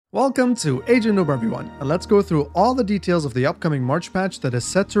Welcome to Age of Noob everyone, and let's go through all the details of the upcoming March patch that is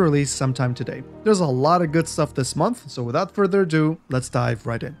set to release sometime today. There's a lot of good stuff this month, so without further ado, let's dive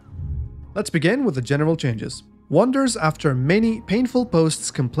right in. Let's begin with the general changes. Wonders after many painful posts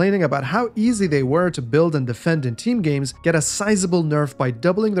complaining about how easy they were to build and defend in team games get a sizable nerf by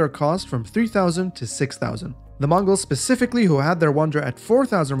doubling their cost from 3,000 to 6,000. The Mongols specifically who had their Wonder at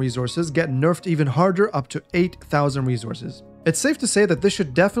 4,000 resources get nerfed even harder up to 8,000 resources. It's safe to say that this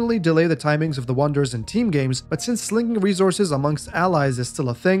should definitely delay the timings of the Wonders in team games, but since slinging resources amongst allies is still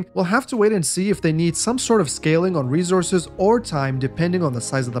a thing, we'll have to wait and see if they need some sort of scaling on resources or time depending on the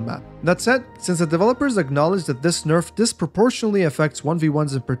size of the map. That said, since the developers acknowledge that this nerf disproportionately affects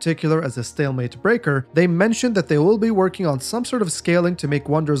 1v1s in particular as a stalemate breaker, they mentioned that they will be working on some sort of scaling to make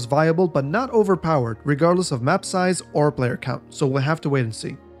Wonders viable but not overpowered, regardless of map size or player count, so we'll have to wait and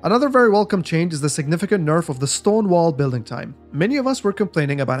see. Another very welcome change is the significant nerf of the stone wall building time. Many of us were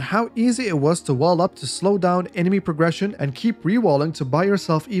complaining about how easy it was to wall up to slow down enemy progression and keep rewalling to buy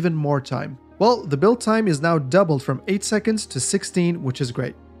yourself even more time. Well, the build time is now doubled from 8 seconds to 16, which is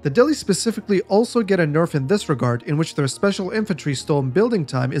great. The Delhi specifically also get a nerf in this regard, in which their special infantry stone building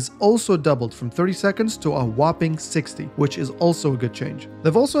time is also doubled from 30 seconds to a whopping 60, which is also a good change.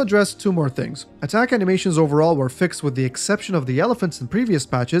 They've also addressed two more things. Attack animations overall were fixed with the exception of the elephants in previous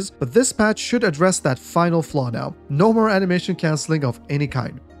patches, but this patch should address that final flaw now. No more animation cancelling of any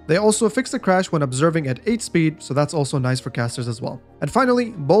kind. They also fixed the crash when observing at 8 speed, so that's also nice for casters as well. And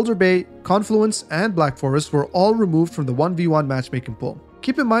finally, Boulder Bay, Confluence, and Black Forest were all removed from the 1v1 matchmaking pool.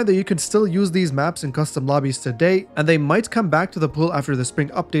 Keep in mind that you can still use these maps in custom lobbies today, and they might come back to the pool after the spring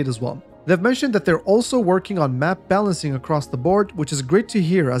update as well. They've mentioned that they're also working on map balancing across the board, which is great to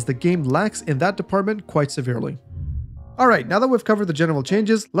hear as the game lacks in that department quite severely. Alright, now that we've covered the general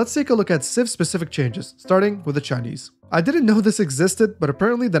changes, let's take a look at Civ-specific changes, starting with the Chinese. I didn't know this existed, but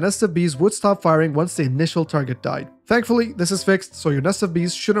apparently the nest of bees would stop firing once the initial target died. Thankfully, this is fixed, so your nest of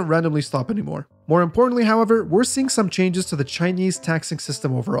bees shouldn't randomly stop anymore. More importantly, however, we're seeing some changes to the Chinese taxing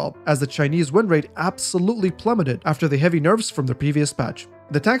system overall, as the Chinese win rate absolutely plummeted after the heavy nerfs from the previous patch.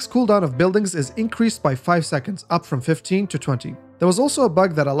 The tax cooldown of buildings is increased by 5 seconds, up from 15 to 20. There was also a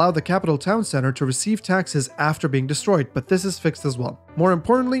bug that allowed the capital town center to receive taxes after being destroyed, but this is fixed as well. More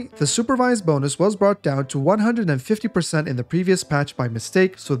importantly, the supervised bonus was brought down to 150% in the previous patch by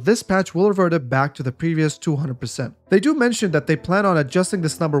mistake, so this patch will revert it back to the previous 200%. They do mention that they plan on adjusting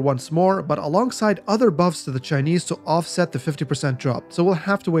this number once more, but alongside other buffs to the Chinese to offset the 50% drop, so we'll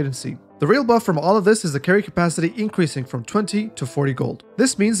have to wait and see. The real buff from all of this is the carry capacity increasing from 20 to 40 gold.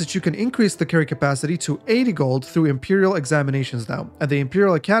 This means that you can increase the carry capacity to 80 gold through Imperial examinations now, and the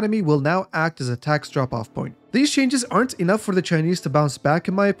Imperial Academy will now act as a tax drop-off point. These changes aren't enough for the Chinese to bounce back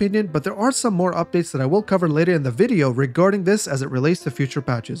in my opinion, but there are some more updates that I will cover later in the video regarding this as it relates to future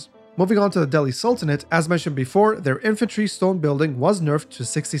patches. Moving on to the Delhi Sultanate, as mentioned before, their infantry stone building was nerfed to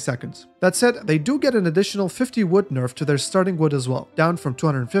 60 seconds. That said, they do get an additional 50 wood nerf to their starting wood as well, down from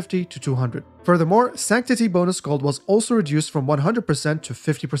 250 to 200. Furthermore, Sanctity bonus gold was also reduced from 100% to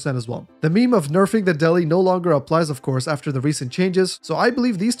 50% as well. The meme of nerfing the Delhi no longer applies of course after the recent changes, so I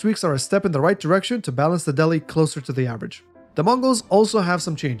believe these tweaks are a step in the right direction to balance the Delhi closer to the average. The Mongols also have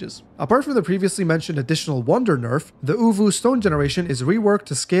some changes. Apart from the previously mentioned additional Wonder nerf, the Uvu stone generation is reworked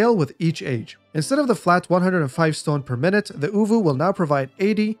to scale with each age. Instead of the flat 105 stone per minute, the Uvu will now provide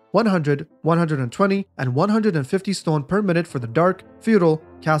 80, 100, 120, and 150 stone per minute for the Dark, Feudal,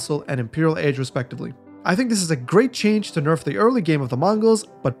 Castle, and Imperial age respectively. I think this is a great change to nerf the early game of the Mongols,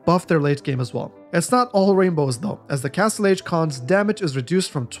 but buff their late game as well. It's not all rainbows though, as the Castle Age Khan's damage is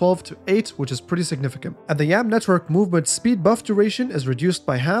reduced from 12 to 8, which is pretty significant. And the YAM network movement speed buff duration is reduced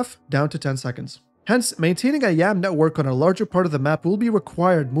by half, down to 10 seconds. Hence, maintaining a YAM network on a larger part of the map will be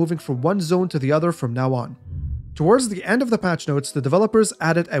required moving from one zone to the other from now on. Towards the end of the patch notes, the developers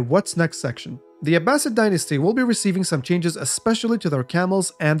added a What's Next section. The Abbasid Dynasty will be receiving some changes especially to their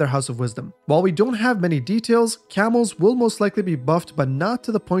camels and their House of Wisdom. While we don't have many details, camels will most likely be buffed but not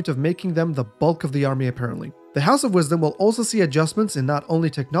to the point of making them the bulk of the army apparently. The House of Wisdom will also see adjustments in not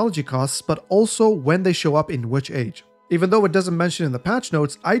only technology costs but also when they show up in which age. Even though it doesn't mention in the patch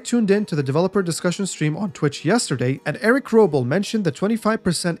notes, I tuned in to the developer discussion stream on Twitch yesterday, and Eric Roble mentioned the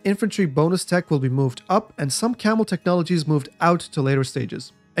 25% infantry bonus tech will be moved up and some camel technologies moved out to later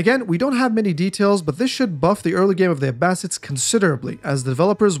stages. Again, we don't have many details, but this should buff the early game of the Abbasids considerably, as the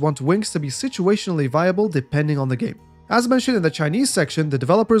developers want wings to be situationally viable depending on the game. As mentioned in the Chinese section, the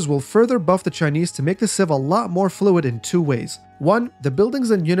developers will further buff the Chinese to make the Civ a lot more fluid in two ways. One, the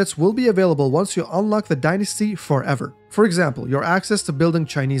buildings and units will be available once you unlock the Dynasty forever. For example, your access to building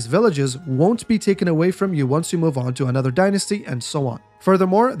Chinese villages won't be taken away from you once you move on to another dynasty, and so on.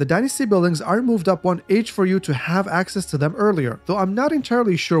 Furthermore, the Dynasty buildings are moved up 1 age for you to have access to them earlier, though I'm not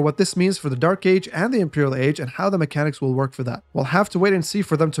entirely sure what this means for the Dark Age and the Imperial Age and how the mechanics will work for that. We'll have to wait and see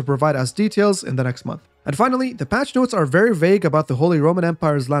for them to provide us details in the next month. And finally, the patch notes are very vague about the Holy Roman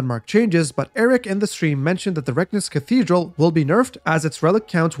Empire's landmark changes, but Eric in the stream mentioned that the Regnus Cathedral will be nerfed as its relic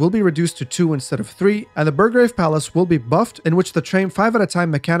count will be reduced to 2 instead of 3, and the Burgrave Palace will be buffed, in which the train 5 at a time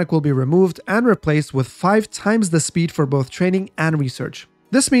mechanic will be removed and replaced with 5 times the speed for both training and research.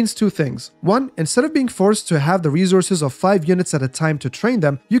 This means 2 things. 1, instead of being forced to have the resources of 5 units at a time to train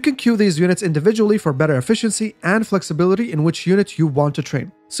them, you can queue these units individually for better efficiency and flexibility in which unit you want to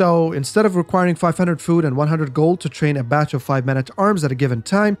train. So instead of requiring 500 food and 100 gold to train a batch of 5 men-at-arms at a given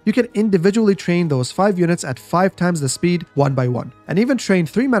time, you can individually train those 5 units at 5 times the speed, one by one, and even train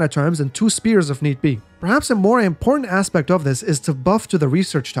 3 men-at-arms and 2 spears if need be. Perhaps a more important aspect of this is to buff to the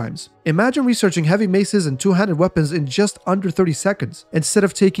research times. Imagine researching heavy maces and 2-handed weapons in just under 30 seconds, instead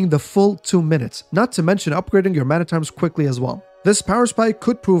of taking the full 2 minutes, not to mention upgrading your men-at-arms quickly as well. This power spike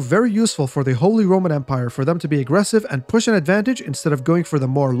could prove very useful for the Holy Roman Empire for them to be aggressive and push an advantage instead of going for the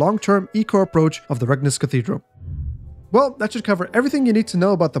more long-term eco approach of the Regnus Cathedral. Well, that should cover everything you need to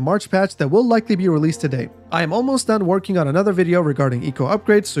know about the March patch that will likely be released today. I am almost done working on another video regarding eco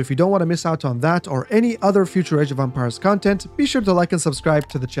upgrades, so if you don't want to miss out on that or any other future Age of Empires content, be sure to like and subscribe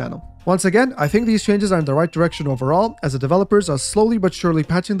to the channel. Once again, I think these changes are in the right direction overall, as the developers are slowly but surely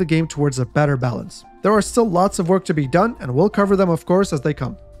patching the game towards a better balance. There are still lots of work to be done, and we'll cover them of course as they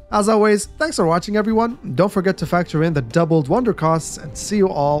come. As always, thanks for watching everyone, don't forget to factor in the doubled wonder costs, and see you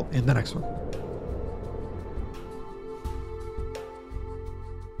all in the next one.